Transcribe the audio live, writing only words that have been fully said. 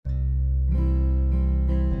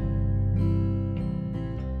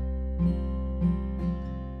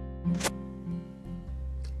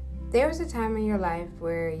There was a time in your life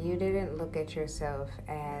where you didn't look at yourself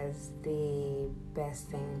as the best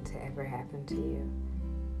thing to ever happen to you.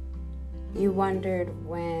 You wondered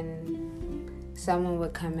when someone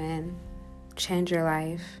would come in, change your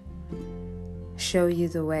life, show you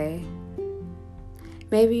the way.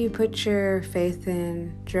 Maybe you put your faith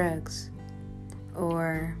in drugs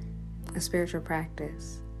or a spiritual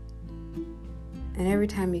practice. And every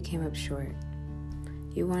time you came up short,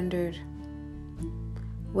 you wondered,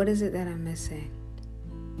 what is it that I'm missing?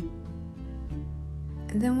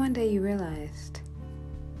 And then one day you realized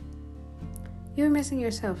you were missing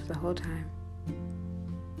yourself the whole time.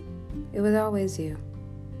 It was always you.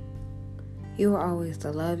 You were always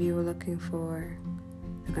the love you were looking for,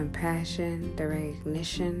 the compassion, the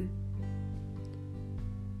recognition.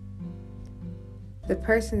 The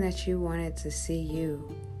person that you wanted to see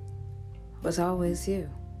you was always you.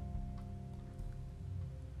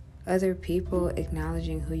 Other people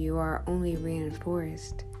acknowledging who you are only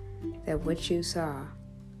reinforced that what you saw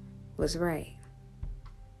was right.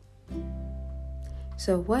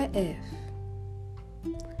 So what if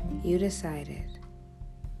you decided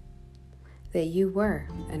that you were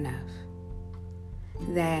enough?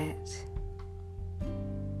 That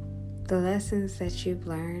the lessons that you've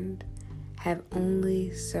learned have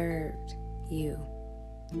only served you.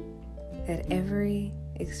 That every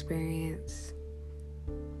experience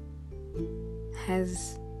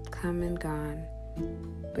has come and gone,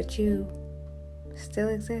 but you still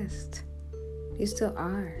exist. You still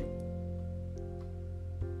are.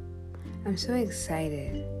 I'm so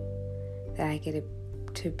excited that I get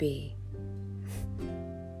to be.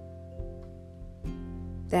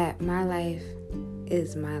 That my life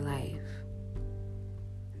is my life.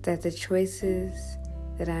 That the choices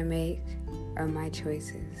that I make are my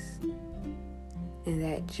choices. And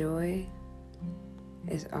that joy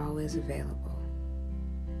is always available.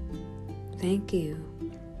 Thank you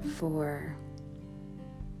for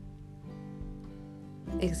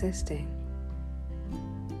existing.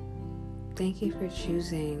 Thank you for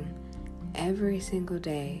choosing every single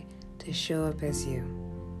day to show up as you.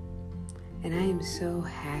 And I am so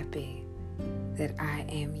happy that I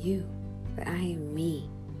am you, that I am me.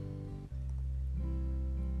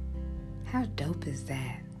 How dope is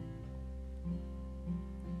that?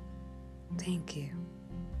 Thank you.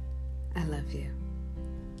 I love you.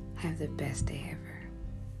 Have the best day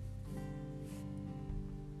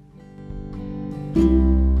ever.